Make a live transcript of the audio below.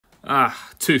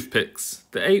Toothpicks,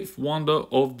 the eighth wonder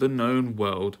of the known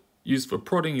world. Used for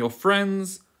prodding your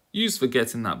friends, used for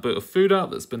getting that bit of food out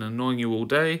that's been annoying you all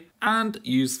day, and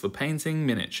used for painting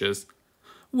miniatures.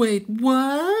 Wait,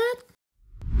 what?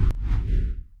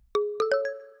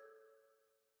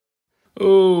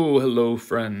 Oh, hello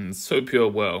friends, hope you're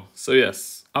well. So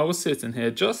yes, I was sitting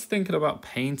here just thinking about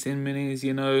painting minis,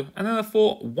 you know, and then I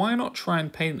thought, why not try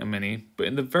and paint a mini, but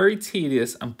in the very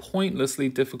tedious and pointlessly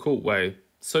difficult way.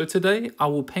 So today, I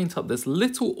will paint up this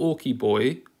little orky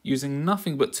boy using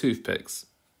nothing but toothpicks.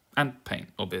 And paint,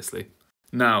 obviously.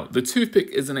 Now, the toothpick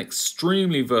is an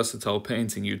extremely versatile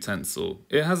painting utensil.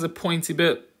 It has a pointy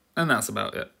bit, and that's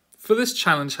about it. For this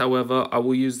challenge, however, I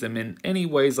will use them in any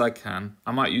ways I can.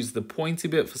 I might use the pointy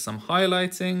bit for some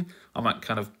highlighting, I might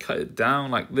kind of cut it down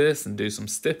like this and do some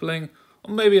stippling,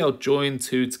 or maybe I'll join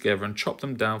two together and chop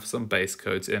them down for some base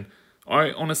coating.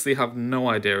 I honestly have no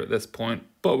idea at this point,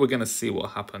 but we're going to see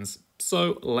what happens.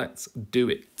 So let's do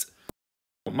it.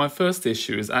 My first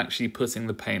issue is actually putting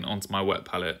the paint onto my wet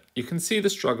palette. You can see the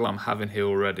struggle I'm having here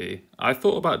already. I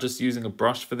thought about just using a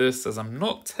brush for this as I'm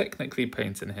not technically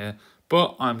painting here,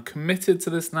 but I'm committed to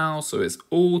this now, so it's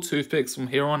all toothpicks from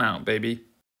here on out, baby.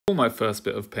 For my first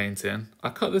bit of painting, I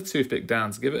cut the toothpick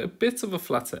down to give it a bit of a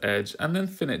flatter edge and then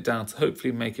thin it down to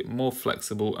hopefully make it more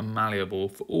flexible and malleable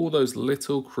for all those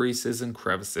little creases and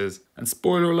crevices. And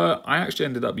spoiler alert, I actually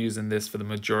ended up using this for the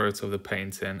majority of the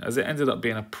painting as it ended up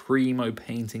being a primo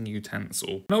painting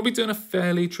utensil. And I'll be doing a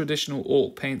fairly traditional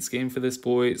orc paint scheme for this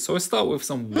boy, so I start with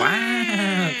some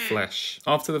wag flesh.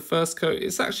 After the first coat,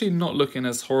 it's actually not looking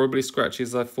as horribly scratchy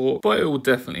as I thought, but it will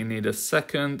definitely need a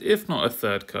second, if not a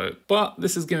third coat. But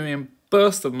this is giving me a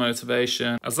burst of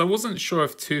motivation as I wasn't sure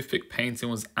if toothpick painting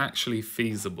was actually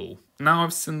feasible. Now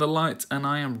I've seen the light and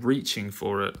I am reaching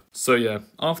for it. So yeah,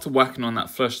 after whacking on that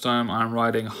flesh tone, I'm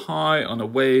riding high on a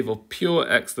wave of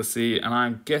pure ecstasy and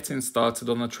I'm getting started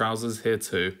on the trousers here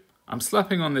too. I'm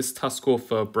slapping on this Tuscaur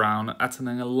fur brown at an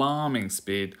alarming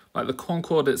speed, like the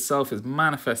Concord itself is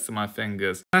manifest in my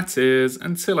fingers. That is,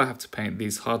 until I have to paint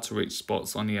these hard to reach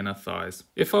spots on the inner thighs.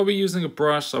 If I were using a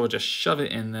brush, I would just shove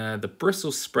it in there, the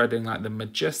bristles spreading like the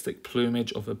majestic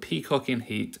plumage of a peacock in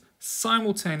heat,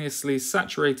 simultaneously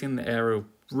saturating the area with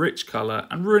rich colour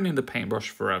and ruining the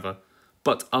paintbrush forever.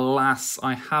 But alas,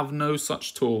 I have no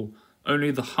such tool.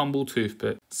 Only the humble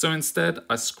toothpick. So instead,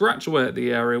 I scratch away at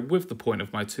the area with the point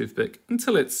of my toothpick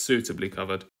until it's suitably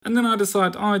covered. And then I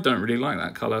decide I don't really like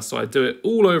that colour, so I do it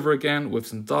all over again with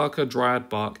some darker dryad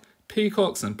bark,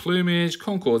 peacocks and plumage,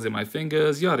 concords in my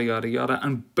fingers, yada yada yada,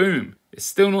 and boom! It's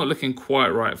still not looking quite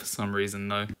right for some reason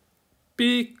though.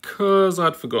 Because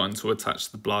I'd forgotten to attach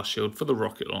the blast shield for the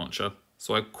rocket launcher.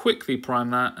 So I quickly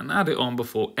prime that and add it on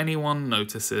before anyone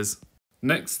notices.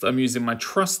 Next, I'm using my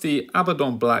trusty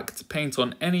Abaddon Black to paint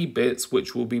on any bits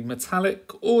which will be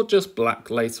metallic or just black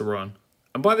later on.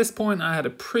 And by this point, I had a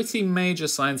pretty major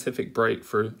scientific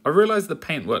breakthrough. I realised the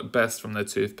paint worked best from the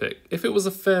toothpick, if it was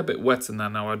a fair bit wetter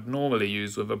than I would normally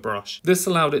use with a brush. This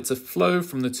allowed it to flow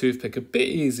from the toothpick a bit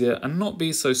easier and not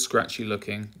be so scratchy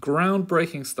looking.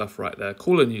 Groundbreaking stuff right there,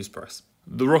 call a news press.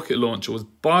 The rocket launcher was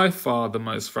by far the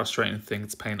most frustrating thing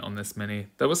to paint on this mini.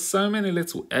 There were so many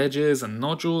little edges and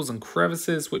nodules and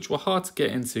crevices which were hard to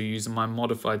get into using my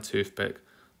modified toothpick.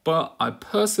 But I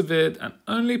persevered and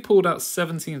only pulled out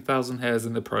 17,000 hairs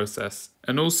in the process.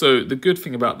 And also, the good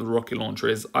thing about the rocket launcher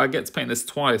is I get to paint this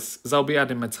twice, as I'll be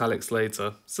adding metallics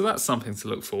later, so that's something to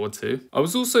look forward to. I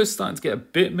was also starting to get a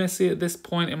bit messy at this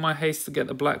point in my haste to get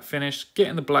the black finish,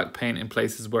 getting the black paint in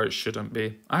places where it shouldn't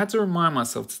be. I had to remind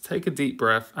myself to take a deep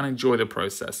breath and enjoy the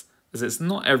process, as it's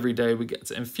not every day we get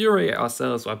to infuriate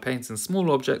ourselves by painting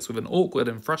small objects with an awkward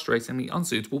and frustratingly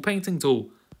unsuitable painting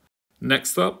tool.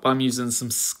 Next up, I'm using some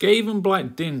Skaven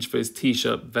Blight Dinge for his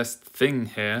t-shirt vest thing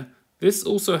here. This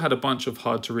also had a bunch of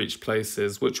hard to reach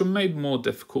places, which were made more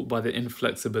difficult by the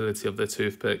inflexibility of the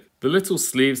toothpick. The little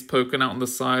sleeves poking out on the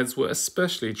sides were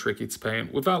especially tricky to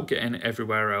paint without getting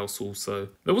everywhere else also.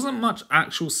 There wasn't much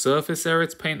actual surface area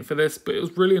to paint for this, but it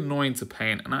was really annoying to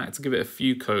paint and I had to give it a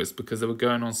few coats because they were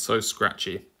going on so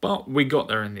scratchy. But we got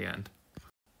there in the end.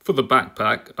 For the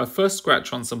backpack, I first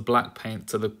scratch on some black paint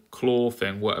to the claw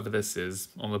thing, whatever this is,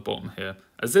 on the bottom here,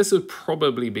 as this would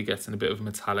probably be getting a bit of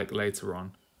metallic later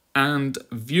on. And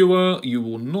viewer, you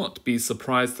will not be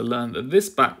surprised to learn that this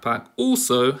backpack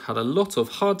also had a lot of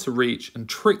hard to reach and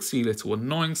tricksy little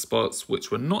annoying spots which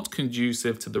were not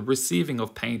conducive to the receiving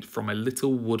of paint from a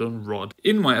little wooden rod.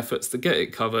 In my efforts to get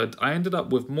it covered, I ended up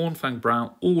with Mournfang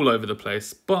brown all over the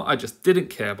place, but I just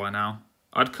didn't care by now.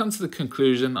 I'd come to the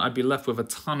conclusion I'd be left with a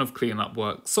ton of cleanup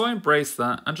work, so I embraced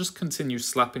that and just continued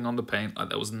slapping on the paint like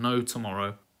there was no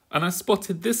tomorrow. And I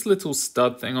spotted this little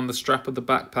stud thing on the strap of the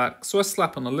backpack, so I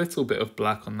slap on a little bit of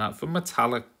black on that for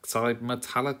metallicizing,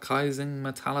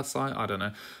 I don't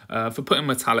know, for putting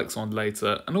metallics on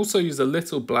later, and also use a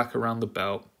little black around the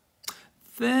belt.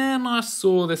 Then I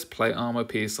saw this plate armor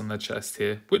piece on the chest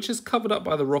here, which is covered up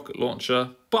by the rocket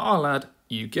launcher, but I'll add,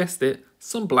 you guessed it,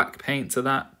 some black paint to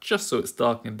that, just so it's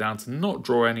darkened down to not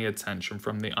draw any attention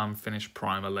from the unfinished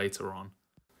primer later on.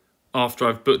 After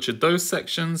I've butchered those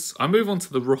sections, I move on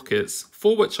to the rockets,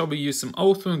 for which I'll be using some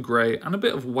Ulthuan Grey and a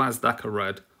bit of Wazdaka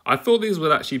Red. I thought these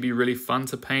would actually be really fun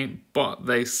to paint, but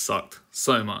they sucked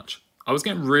so much. I was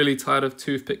getting really tired of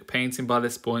Toothpick painting by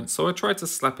this point, so I tried to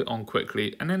slap it on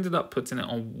quickly and ended up putting it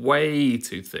on way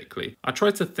too thickly. I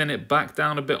tried to thin it back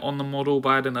down a bit on the model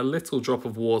by adding a little drop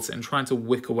of water and trying to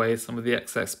wick away some of the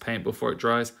excess paint before it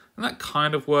dries, and that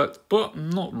kind of worked, but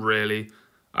not really.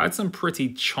 I had some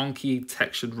pretty chunky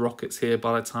textured rockets here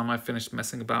by the time I finished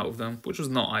messing about with them, which was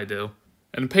not ideal.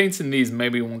 And painting these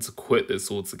made me want to quit this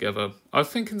altogether. I was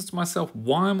thinking to myself,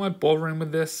 why am I bothering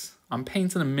with this? I'm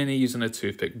painting a mini using a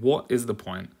toothpick, what is the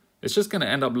point? It's just going to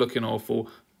end up looking awful,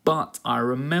 but I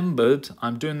remembered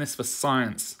I'm doing this for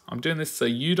science. I'm doing this so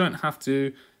you don't have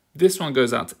to. This one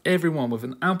goes out to everyone with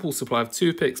an ample supply of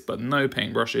toothpicks but no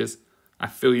paintbrushes. I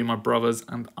feel you, my brothers,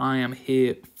 and I am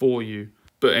here for you.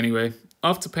 But anyway,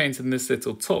 after painting this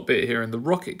little top bit here in the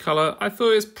rocket colour, I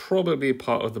thought it was probably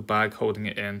part of the bag holding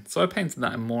it in, so I painted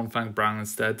that in Mornfang Brown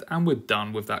instead, and we're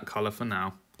done with that colour for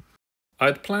now. I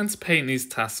had planned to paint these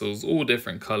tassels all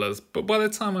different colours, but by the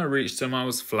time I reached them I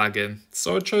was flagging,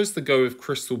 so I chose to go with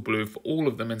crystal blue for all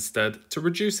of them instead to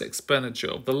reduce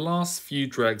expenditure of the last few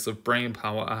dregs of brain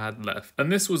power I had left.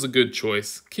 And this was a good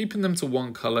choice. Keeping them to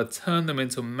one colour turned them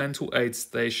into a mental aid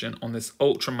station on this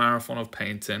ultra marathon of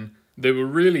painting. They were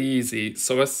really easy,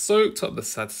 so I soaked up the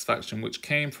satisfaction which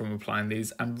came from applying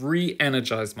these and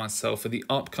re-energised myself for the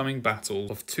upcoming battle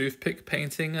of toothpick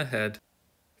painting ahead.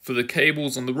 For the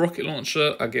cables on the rocket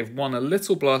launcher, I gave one a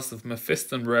little blast of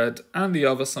Mephiston Red and the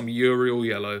other some Uriel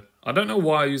Yellow. I don't know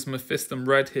why I used Mephiston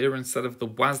Red here instead of the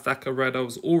Wazdaka Red I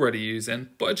was already using,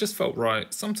 but it just felt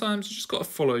right. Sometimes you just gotta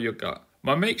follow your gut.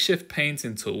 My makeshift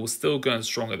painting tool was still going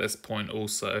strong at this point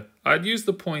also. I had used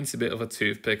the pointy bit of a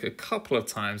toothpick a couple of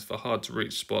times for hard to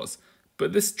reach spots,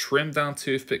 but this trimmed down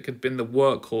toothpick had been the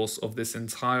workhorse of this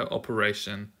entire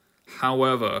operation.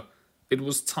 However, it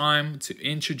was time to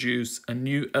introduce a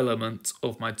new element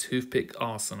of my toothpick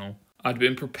arsenal. I'd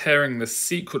been preparing the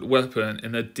secret weapon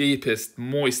in the deepest,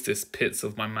 moistest pits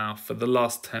of my mouth for the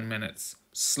last 10 minutes.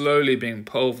 Slowly being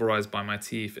pulverized by my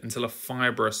teeth until a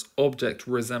fibrous object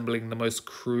resembling the most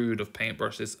crude of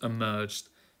paintbrushes emerged.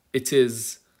 It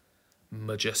is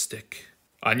majestic.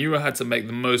 I knew I had to make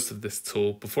the most of this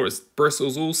tool before its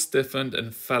bristles all stiffened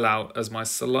and fell out as my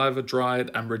saliva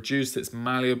dried and reduced its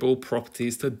malleable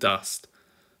properties to dust.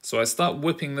 So I start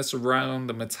whipping this around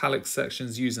the metallic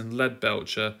sections using lead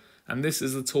belcher, and this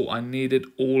is the tool I needed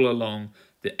all along.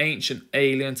 The ancient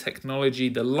alien technology,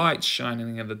 the light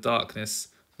shining in the darkness,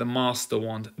 the master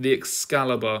wand, the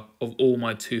Excalibur of all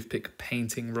my toothpick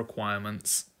painting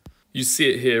requirements. You see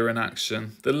it here in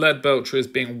action. The lead belcher is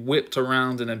being whipped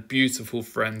around in a beautiful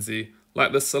frenzy,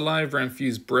 like the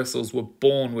saliva-infused bristles were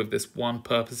born with this one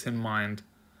purpose in mind.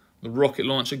 The rocket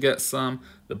launcher gets some,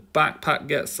 the backpack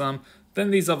gets some,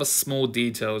 then these other small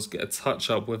details get a touch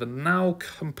up with a now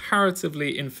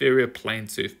comparatively inferior plain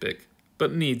toothpick,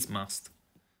 but needs must.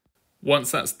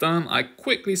 Once that's done, I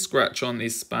quickly scratch on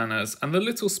these spanners and the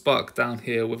little spark down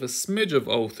here with a smidge of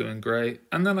Ulthuan Grey,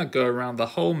 and then I go around the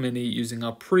whole mini using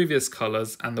our previous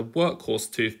colours and the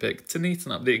workhorse toothpick to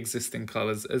neaten up the existing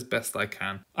colours as best I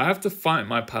can. I have to fight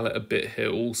my palette a bit here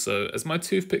also, as my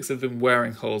toothpicks have been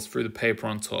wearing holes through the paper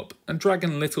on top and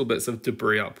dragging little bits of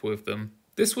debris up with them.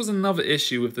 This was another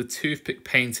issue with the toothpick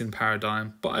painting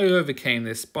paradigm, but I overcame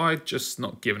this by just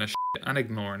not giving a shit and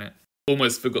ignoring it.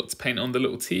 Almost forgot to paint on the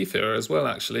little teeth here as well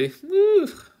actually. Woo!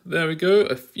 There we go,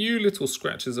 a few little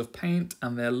scratches of paint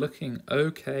and they're looking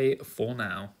okay for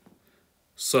now.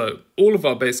 So, all of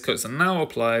our base coats are now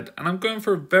applied and I'm going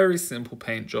for a very simple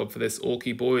paint job for this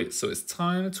Orky boy, so it's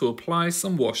time to apply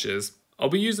some washes. I'll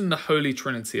be using the holy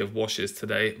trinity of washes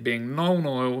today, being Nuln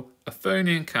Oil,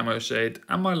 Athonian Camo Shade,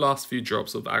 and my last few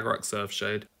drops of Agrax Surf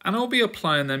Shade. And I'll be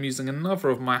applying them using another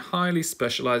of my highly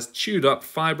specialised chewed up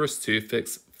fibrous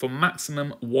toothpicks for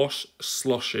maximum wash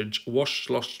sloshage.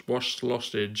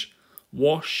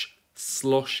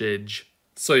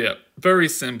 So yeah, very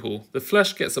simple. The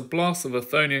flesh gets a blast of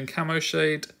Athonian Camo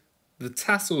Shade, the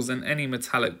tassels and any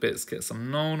metallic bits get some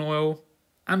Nuln Oil,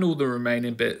 and all the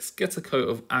remaining bits get a coat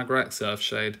of Agrax Surf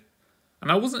Shade.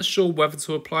 And I wasn't sure whether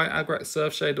to apply Agrax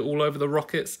Surf Shade all over the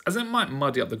rockets, as it might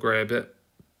muddy up the grey a bit,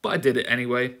 but I did it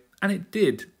anyway, and it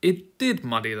did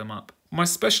muddy them up. My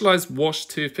specialised wash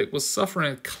toothpick was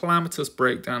suffering a calamitous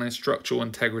breakdown in structural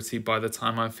integrity by the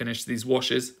time I finished these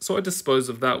washes, so I disposed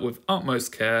of that with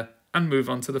utmost care and move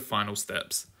on to the final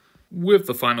steps. With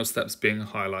the final steps being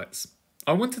highlights.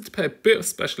 I wanted to pay a bit of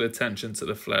special attention to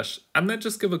the flesh and then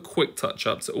just give a quick touch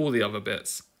up to all the other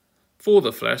bits. For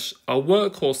the flesh, our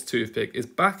workhorse toothpick is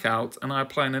back out and I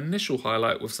apply an initial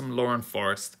highlight with some Lauren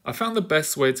Forest. I found the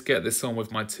best way to get this on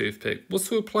with my toothpick was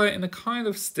to apply it in a kind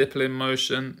of stippling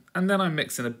motion, and then I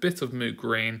mix in a bit of moot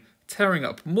green, tearing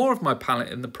up more of my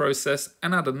palette in the process,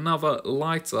 and add another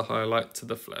lighter highlight to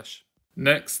the flesh.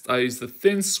 Next, I use the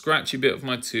thin scratchy bit of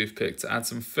my toothpick to add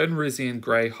some Fenrisian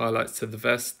grey highlights to the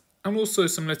vest, and also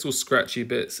some little scratchy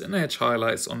bits and edge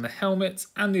highlights on the helmet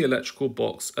and the electrical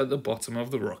box at the bottom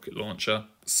of the rocket launcher.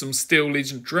 Some Steel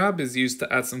Legion Drab is used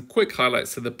to add some quick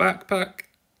highlights to the backpack,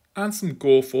 and some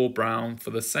Gore4 Brown for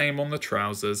the same on the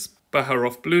trousers.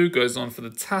 Baharoff Blue goes on for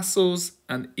the tassels,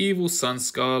 and Evil Sun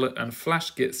Scarlet and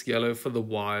Flash Gits Yellow for the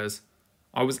wires.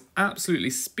 I was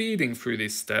absolutely speeding through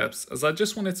these steps as I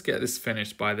just wanted to get this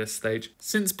finished by this stage,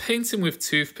 since painting with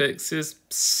toothpicks is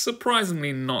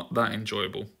surprisingly not that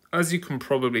enjoyable, as you can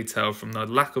probably tell from the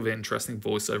lack of interesting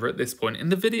voiceover at this point in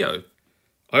the video.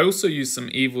 I also used some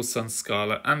Evil Sun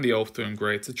Scarlet and the Ulthorn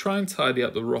Grey to try and tidy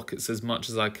up the rockets as much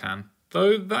as I can,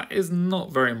 though that is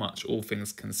not very much all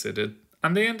things considered,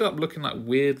 and they end up looking like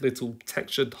weird little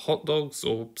textured hot dogs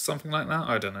or something like that,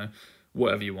 I don't know,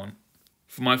 whatever you want.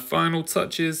 For my final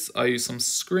touches, I use some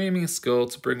Screaming Skull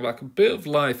to bring back a bit of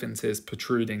life into his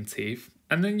protruding teeth,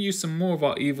 and then use some more of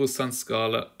our Evil Sun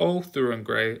Scarlet, Ulthorn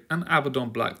Grey and Abaddon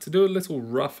Black to do a little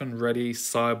rough and ready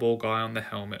cyborg eye on the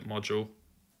helmet module.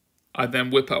 I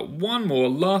then whip out one more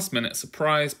last minute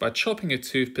surprise by chopping a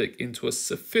toothpick into a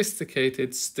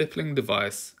sophisticated stippling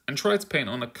device and try to paint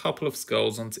on a couple of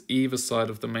skulls onto either side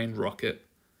of the main rocket.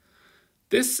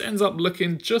 This ends up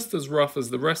looking just as rough as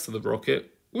the rest of the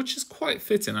rocket, which is quite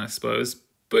fitting I suppose,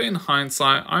 but in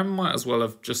hindsight I might as well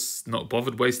have just not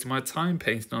bothered wasting my time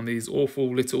painting on these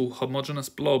awful little homogeneous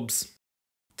blobs.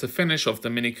 To finish off the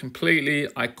Mini completely,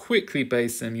 I quickly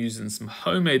base them using some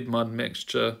homemade mud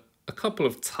mixture, a couple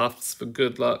of tufts for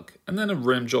good luck, and then a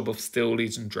rim job of Steel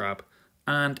Legion Drab.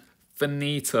 And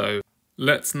finito.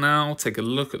 Let's now take a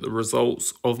look at the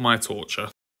results of my torture.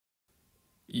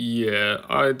 Yeah,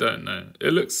 I don't know.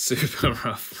 It looks super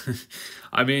rough.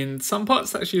 I mean, some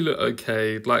parts actually look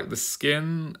okay, like the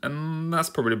skin, and that's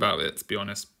probably about it, to be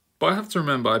honest. But I have to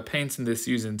remember I painted this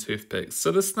using toothpicks,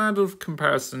 so the standard of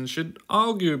comparison should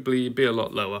arguably be a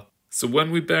lot lower. So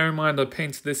when we bear in mind I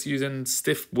painted this using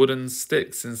stiff wooden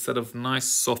sticks instead of nice,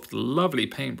 soft, lovely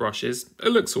paintbrushes, it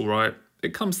looks alright.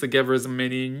 It comes together as a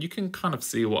mini and you can kind of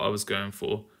see what I was going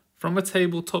for. From a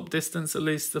tabletop distance at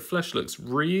least, the flesh looks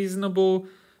reasonable,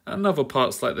 and other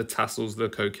parts like the tassels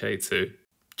look okay too.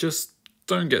 Just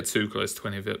don't get too close to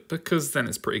any of it, because then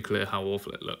it's pretty clear how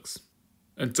awful it looks.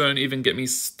 And don't even get me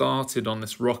started on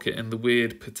this rocket and the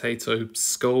weird potato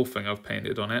skull thing I've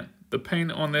painted on it. The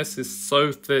paint on this is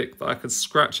so thick that I could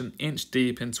scratch an inch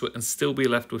deep into it and still be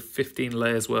left with 15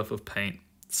 layers worth of paint.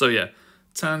 So yeah,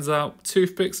 turns out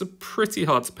toothpicks are pretty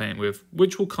hard to paint with,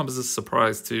 which will come as a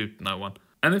surprise to no one.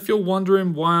 And if you're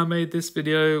wondering why I made this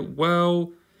video,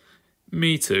 well,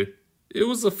 me too. It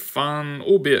was a fun,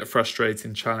 albeit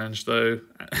frustrating challenge though.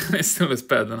 It still is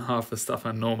better than half the stuff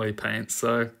I normally paint,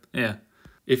 so yeah.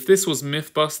 If this was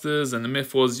Mythbusters and the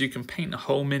myth was you can paint a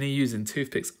whole mini using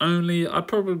toothpicks only, I'd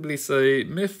probably say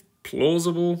myth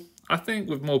plausible. I think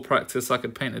with more practice I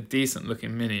could paint a decent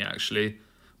looking mini actually,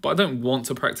 but I don't want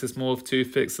to practice more with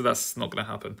toothpicks, so that's not going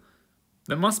to happen.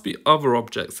 There must be other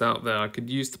objects out there I could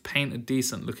use to paint a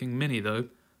decent looking mini though.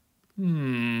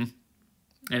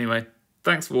 Anyway,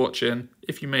 thanks for watching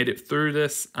if you made it through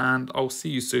this, and I'll see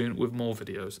you soon with more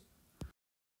videos.